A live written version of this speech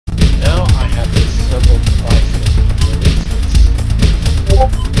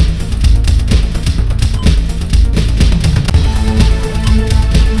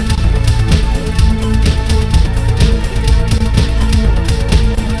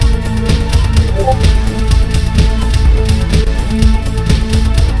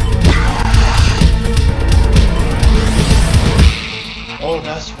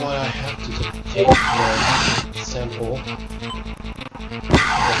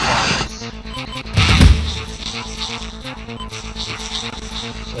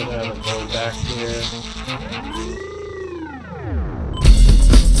back here.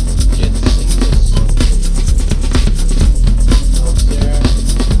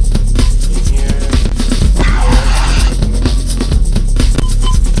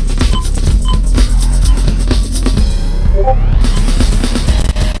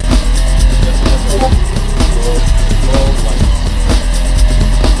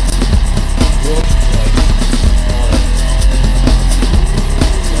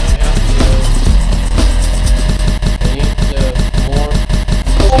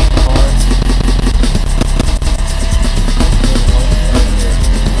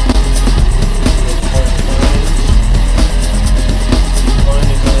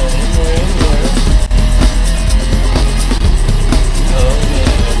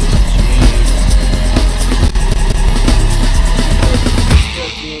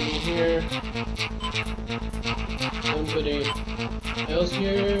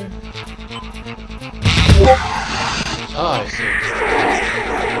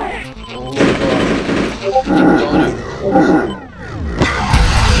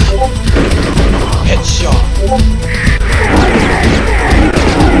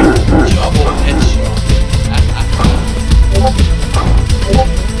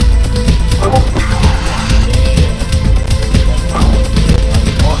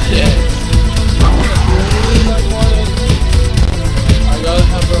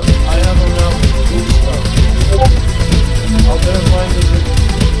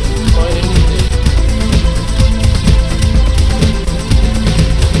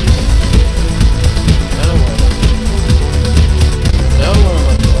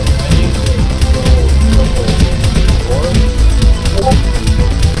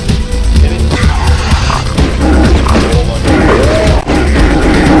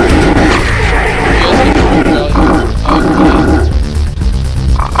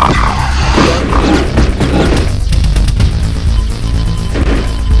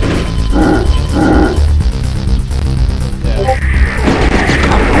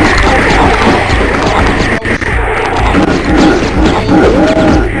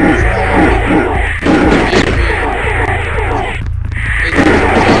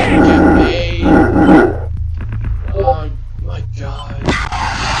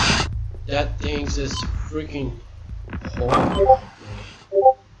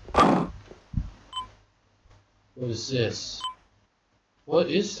 What is this? What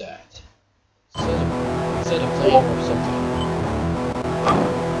is that? Is that a plane or something?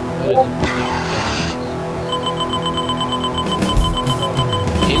 What is it?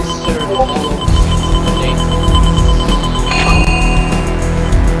 Insert hollow name.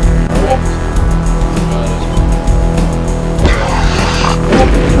 Alright.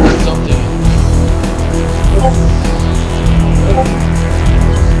 Something.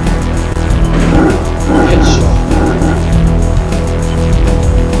 Headshot.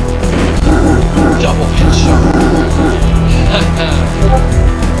 Double headshot.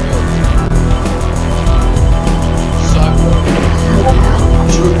 Cyborg.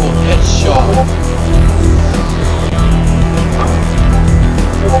 Triple headshot.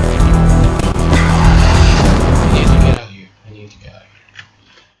 I need to get out of here.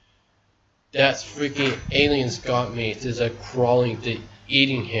 That's freaking aliens got me. There's a crawling to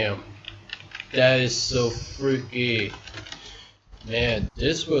eating him. That is so freaky. Man,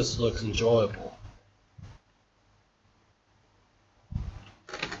 this looks enjoyable.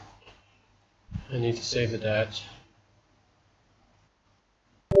 I need to save that.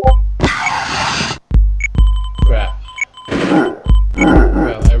 Crap.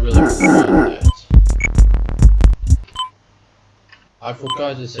 Crap, I really forgot that. I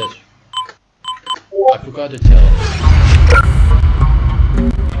forgot to set. I forgot to tell.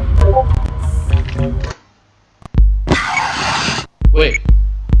 Wait,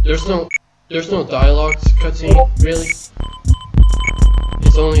 there's no dialogue cutscene, really?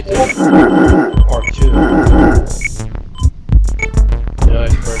 It's only the part 2. Now I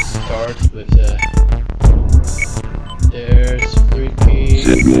first start with there's freaky.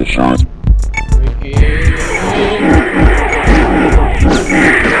 Signal shot. Freaky.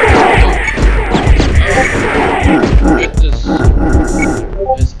 Get this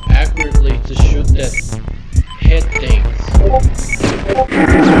as accurately to shoot that head thing.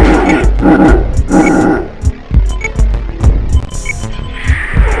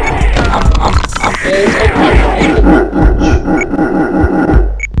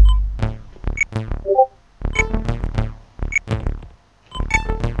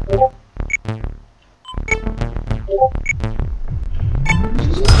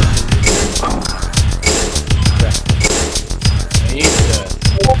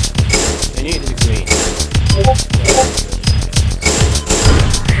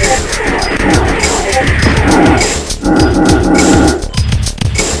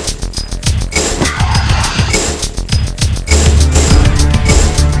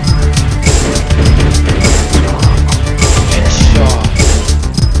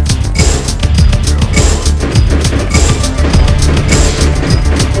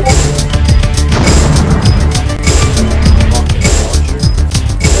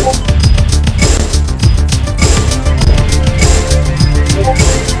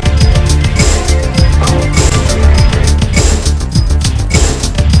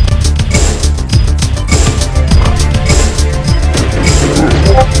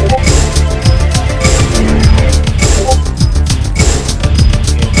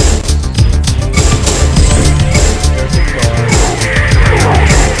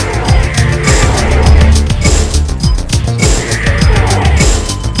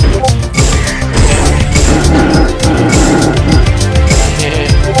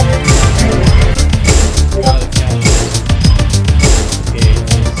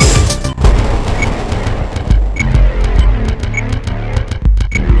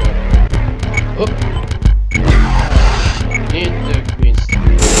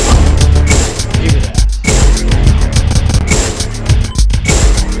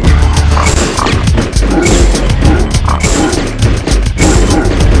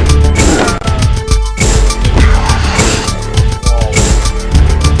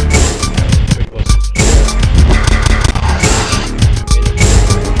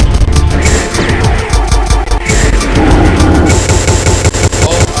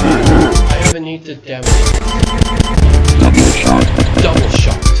 the damage? Double shot. Double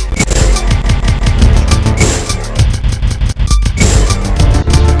shot.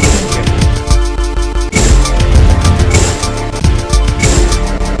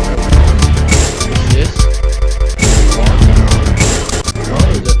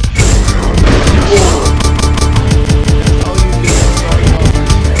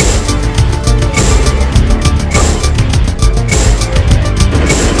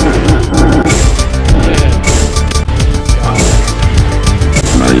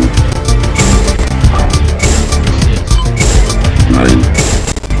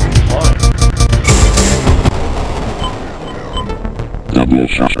 Double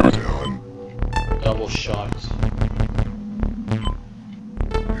shot. Double shot.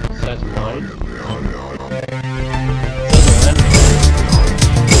 Is that mine?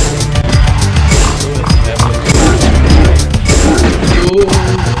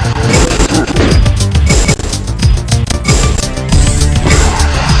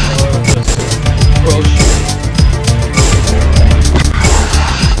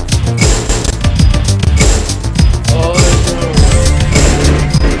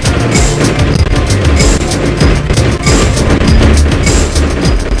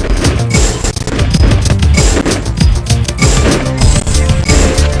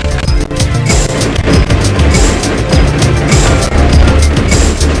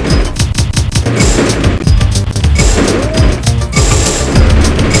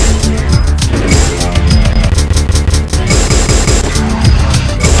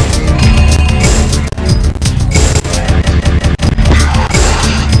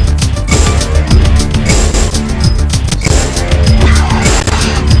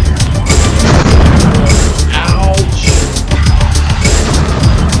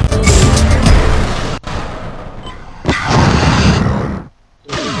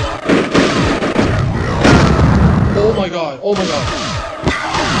 Oh my god!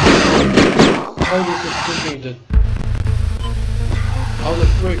 How was it freaking that? How the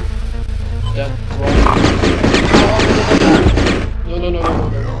frick? That wrong? No, no, no, no,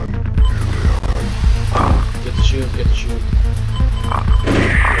 no, no. Get the shield, get the shield.